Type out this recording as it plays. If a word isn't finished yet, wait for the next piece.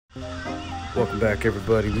Welcome back,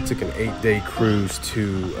 everybody. We took an 8-day cruise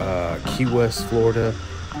to Key West, Florida,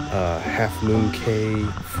 Half Moon Cay,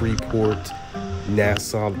 Freeport,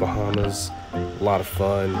 Nassau, Bahamas. A lot of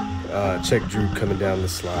fun. Check Drew coming down the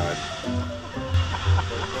slide.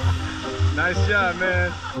 Nice shot,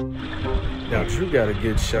 man. Now Drew got a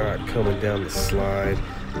good shot coming down the slide.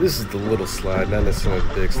 This is the little slide, not necessarily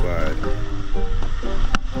the big slide.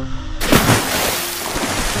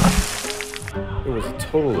 There was a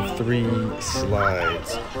total of 3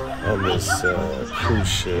 slides on this cruise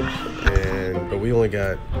ship, but we only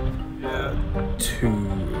got 2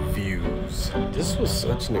 views. This was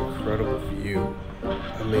such an incredible view.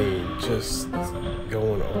 I mean, just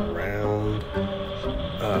going around,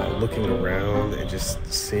 looking around and just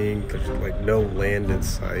seeing, there's like no land in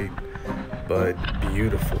sight, but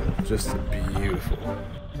beautiful, just beautiful.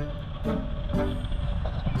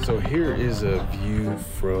 So here is a view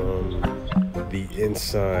from the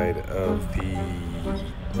inside of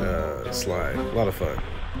the slide. A lot of fun.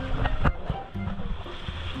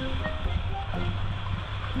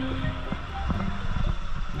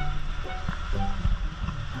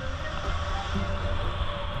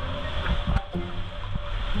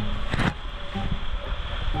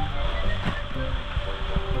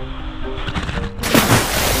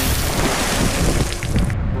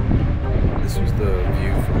 This was the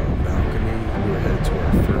view from the balcony. We were headed to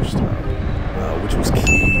our first stop, which was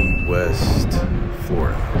Key West,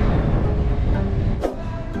 Florida.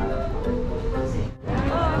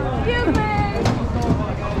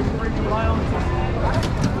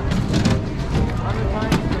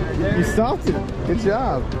 You stopped it. Good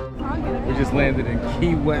job. We just landed in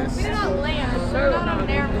Key West. We did not land. We're not on an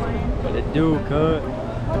airplane. What it do, cut?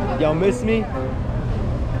 Y'all miss me?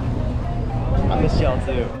 I miss y'all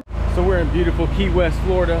too. So we're in beautiful Key West,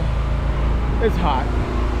 Florida. It's hot.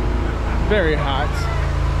 Very hot.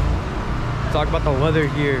 Talk about the weather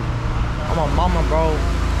here. I'm a mama, bro.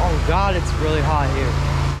 Oh God, it's really hot here.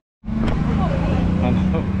 I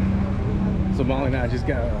know. So Molly and I just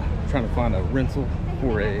got trying to find a rental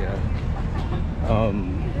for a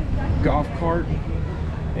golf cart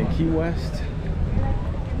in Key West.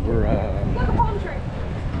 We're Look, a palm tree.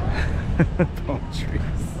 palm trees.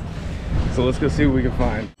 So let's go see what we can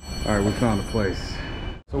find. All right, we found a place.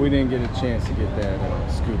 So we didn't get a chance to get that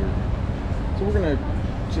scooter. So we're gonna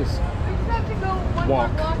just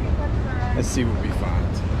walk and see what we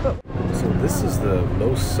find. So this is the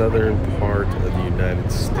most southern part of the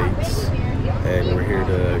United States, and we're here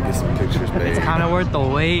to get some pictures made. It's kind of worth the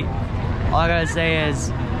wait. All I gotta say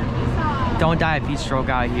is, don't die of heat stroke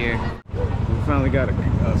out here. We finally got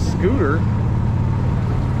a scooter.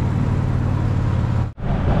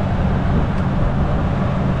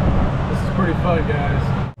 This is pretty fun, guys.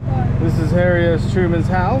 This is Harry S. Truman's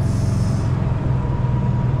house.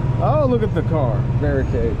 Oh, look at the car.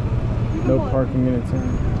 Barricade. No parking in its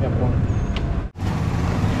own. Got one.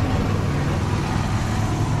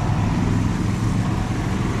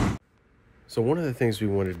 So one of the things we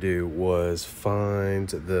wanted to do was find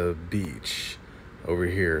the beach over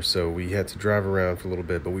here. So we had to drive around for a little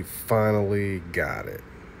bit, but we finally got it.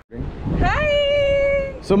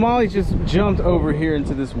 Hey! So Molly just jumped over here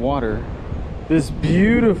into this water. This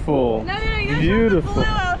beautiful, beautiful. The blue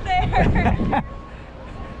out there.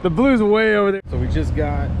 The blue's way over there. So we just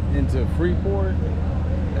got into Freeport,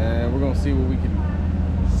 and we're gonna see what we can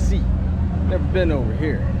see. Never been over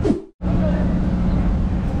here.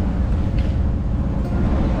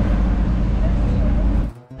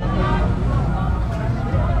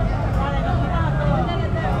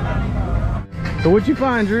 So what'd you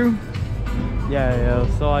find, Drew? Yeah,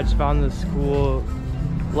 so I just found this cool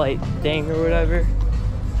light thing or whatever.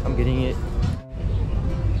 I'm getting it.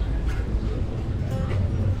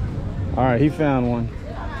 All right, he found one.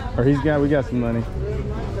 Or we got some money.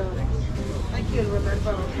 Thank you, remember,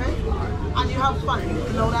 okay? And you have fun.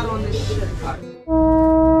 You know that on this ship.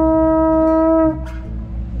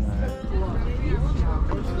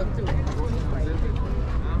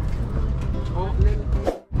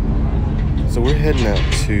 So we're heading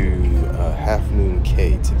out to Half Moon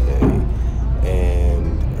Cay today,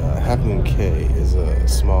 and Half Moon Cay is a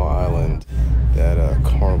small island that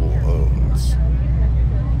Carnival owns.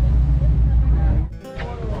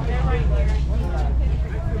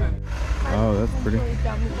 Oh, that's pretty.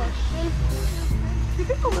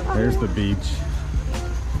 There's the beach.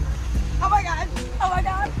 Oh my god! Oh my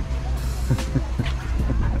god!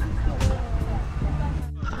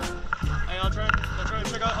 Hey, y'all trying to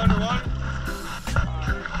check out underwater?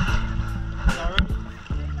 Alright.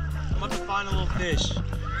 I'm about to find a little fish.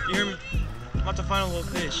 You hear me? I'm about to find a little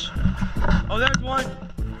fish. Oh, there's one.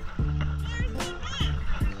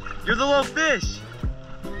 You're the little fish.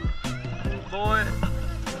 Boy.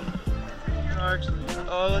 No, actually.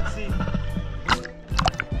 Oh, let's see.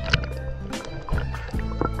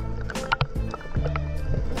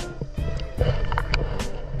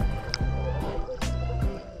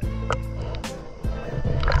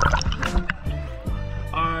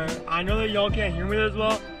 I know that y'all can't hear me as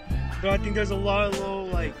well, but I think there's a lot of little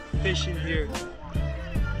like fish in here.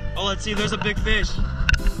 Oh, let's see, there's a big fish. I'm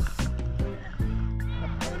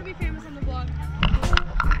gonna be famous on the vlog.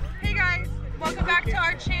 Hey guys, welcome back to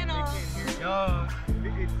our channel. Yo.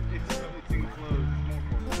 It's enclosed.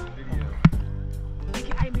 It's more for video.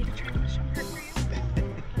 I made a transition part for you.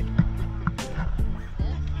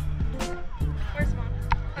 Where's mom?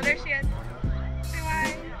 Oh, there she is. Say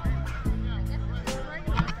hi.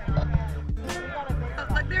 Oh,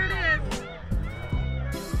 look, there it is.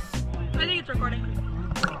 I think it's recording.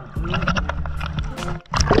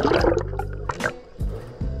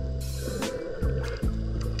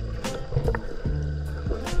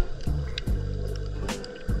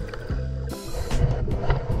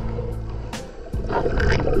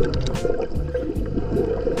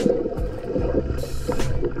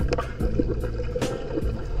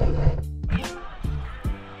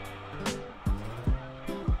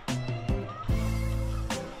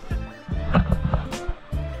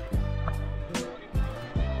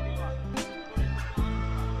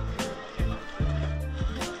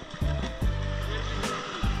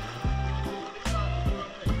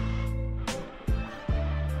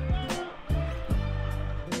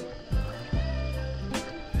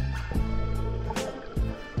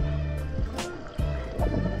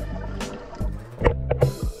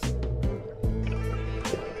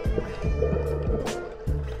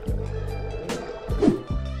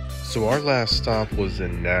 So our last stop was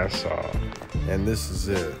in Nassau, and this is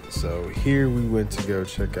it. So here we went to go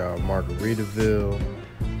check out Margaritaville.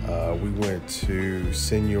 We went to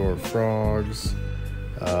Senor Frogs.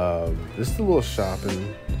 Just a little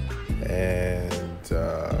shopping, and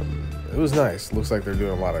it was nice. Looks like they're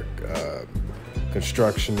doing a lot of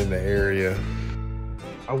construction in the area.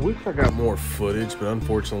 I wish I got more footage, but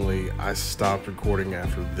unfortunately I stopped recording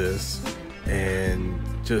after this and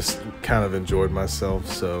just kind of enjoyed myself.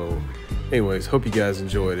 So anyways, hope you guys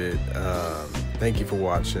enjoyed it. Thank you for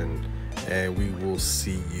watching, and we will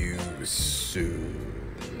see you soon.